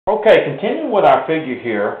Okay, continuing with our figure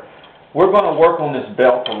here, we're going to work on this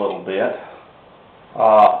belt a little bit.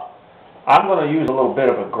 I'm going to use a little bit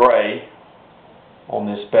of a gray on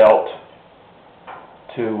this belt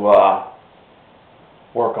to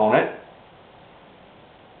work on it.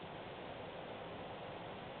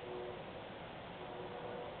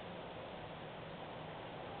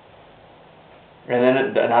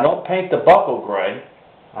 And I don't paint the buckle gray.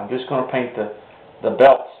 I'm just going to paint the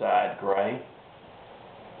belt side gray.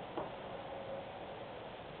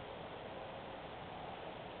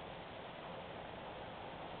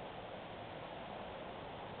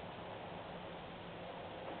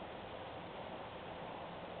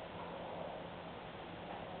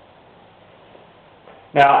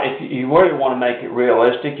 Now, if you really want to make it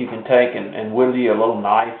realistic, you can take and whittle you a little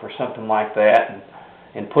knife or something like that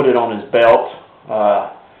and put it on his belt.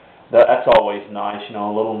 That's always nice, you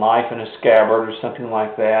know, a little knife in a scabbard or something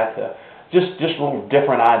like that. Just little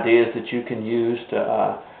different ideas that you can use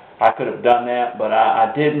to. I could have done that, but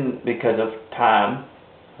I didn't because of time.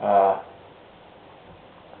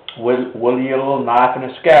 Whittle you a little knife in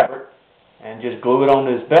a scabbard and just glue it on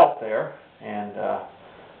his belt there, and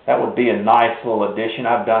that would be a nice little addition.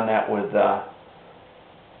 I've done that with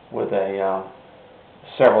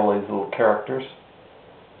several of these little characters.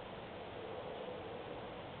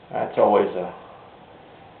 That's always a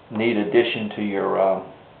neat addition to your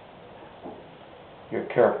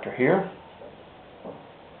character here.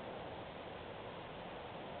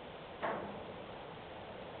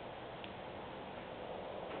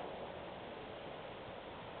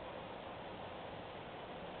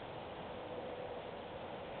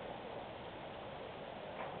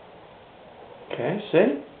 Okay, see?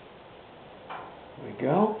 There we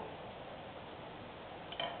go.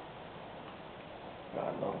 Got a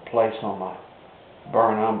little place on my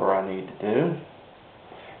burn umber I need to do.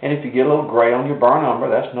 And if you get a little gray on your burn umber,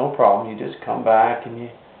 that's no problem. You just come back and you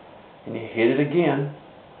hit it again.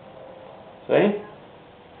 See? A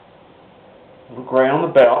little gray on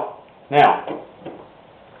the belt. Now,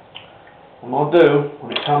 what I'm going to do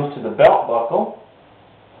when it comes to the belt buckle,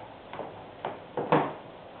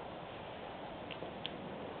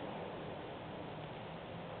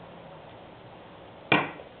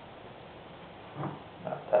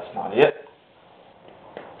 that's not it.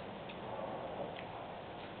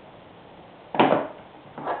 I'm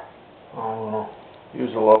going to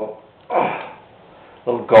use a little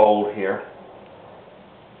gold here.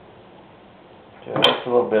 Just a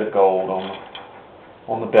little bit of gold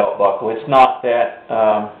on the belt buckle. It's not that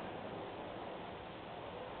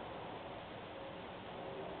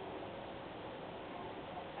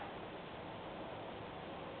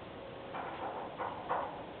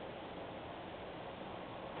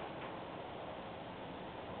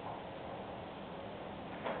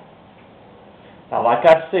now, like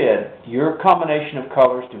I said, your combination of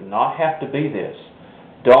colors do not have to be this.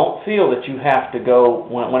 Don't feel that you have to go,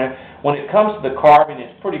 when it comes to the carving,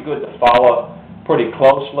 it's pretty good to follow pretty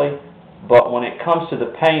closely, but when it comes to the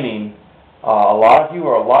painting, a lot of you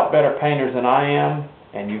are a lot better painters than I am,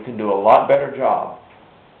 and you can do a lot better job.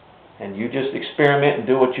 And you just experiment and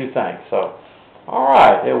do what you think. So,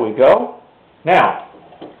 alright, there we go. Now,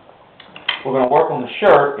 we're going to work on the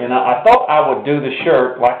shirt, and I thought I would do the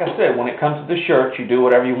shirt. Like I said, when it comes to the shirt, you do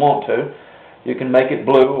whatever you want to. You can make it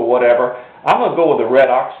blue or whatever. I'm going to go with the red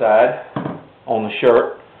oxide on the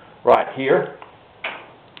shirt right here.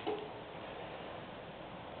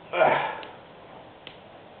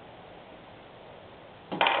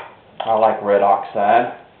 I like red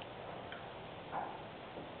oxide.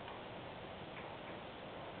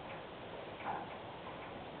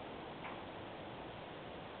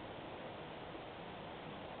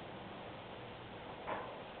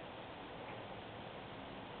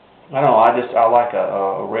 I don't know, I like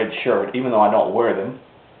a red shirt, even though I don't wear them.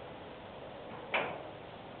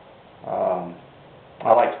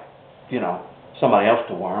 I like, you know, somebody else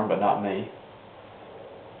to wear them, but not me.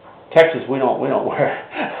 Texas, we don't wear.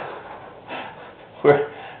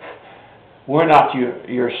 we're not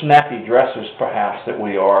your snappy dressers, perhaps, that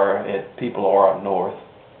people are up north.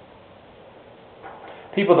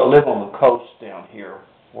 People that live on the coast down here,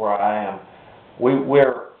 where I am, we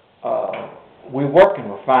work in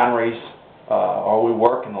refineries, or we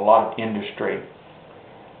work in a lot of industry,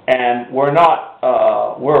 and we're not.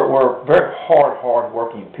 We're very hard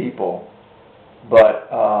working people, but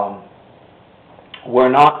we're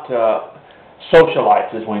not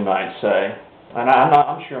socialites, as we might say. And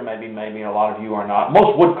I'm sure maybe a lot of you are not.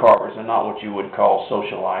 Most wood carvers are not what you would call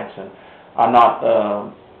socialites, and I'm not.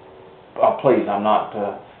 Please, I'm not.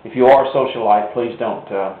 If you are a socialite, please don't.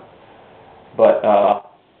 But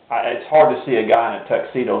it's hard to see a guy in a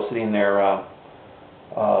tuxedo sitting there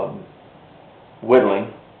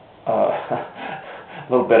whittling, a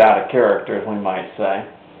little bit out of character, as we might say.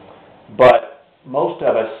 But most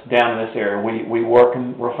of us down in this area, we work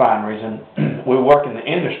in refineries and we work in the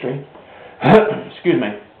industry. Excuse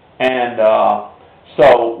me. And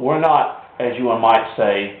so we're not, as you might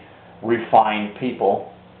say, refined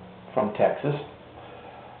people from Texas.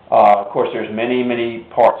 Of course, there's many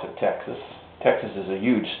parts of Texas. Texas is a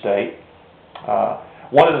huge state.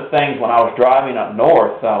 One of the things when I was driving up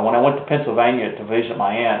north, when I went to Pennsylvania to visit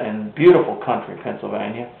my aunt, in beautiful country,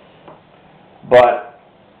 Pennsylvania, but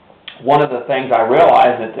one of the things I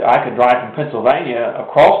realized that I could drive from Pennsylvania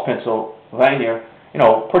across Pennsylvania,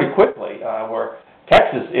 pretty quickly. Where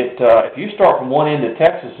Texas, if you start from one end of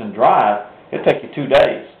Texas and drive, it'll take you 2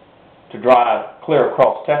 days to drive clear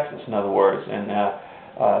across Texas, in other words, and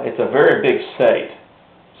it's a very big state.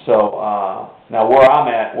 So now where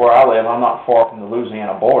I live, I'm not far from the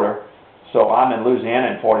Louisiana border, so I'm in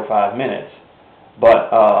Louisiana in 45 minutes. But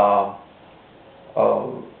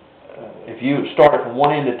if you started from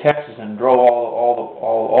one end of Texas and drove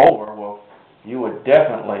all over, well, you would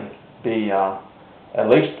definitely be at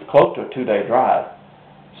least close to a 2-day drive.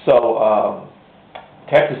 So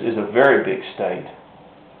Texas is a very big state.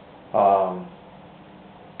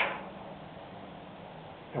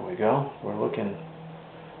 There we go. We're looking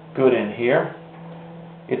good in here.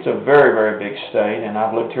 It's a very big state, and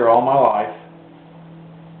I've lived here all my life.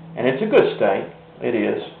 And it's a good state. It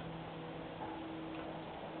is.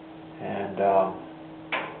 And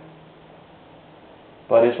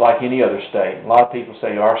but it's like any other state. A lot of people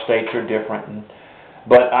say our states are different,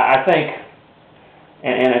 but I think,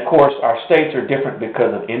 and of course, our states are different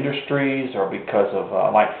because of industries or because of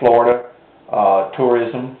like Florida,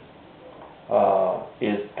 tourism.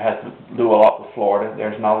 Has to do a lot with Florida.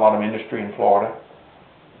 There's not a lot of industry in Florida.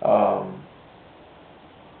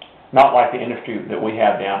 Not like the industry that we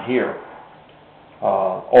have down here.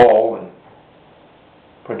 Oil and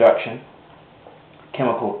production,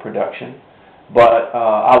 chemical production. But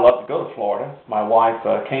I love to go to Florida. My wife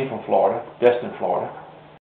came from Florida, Destin, Florida.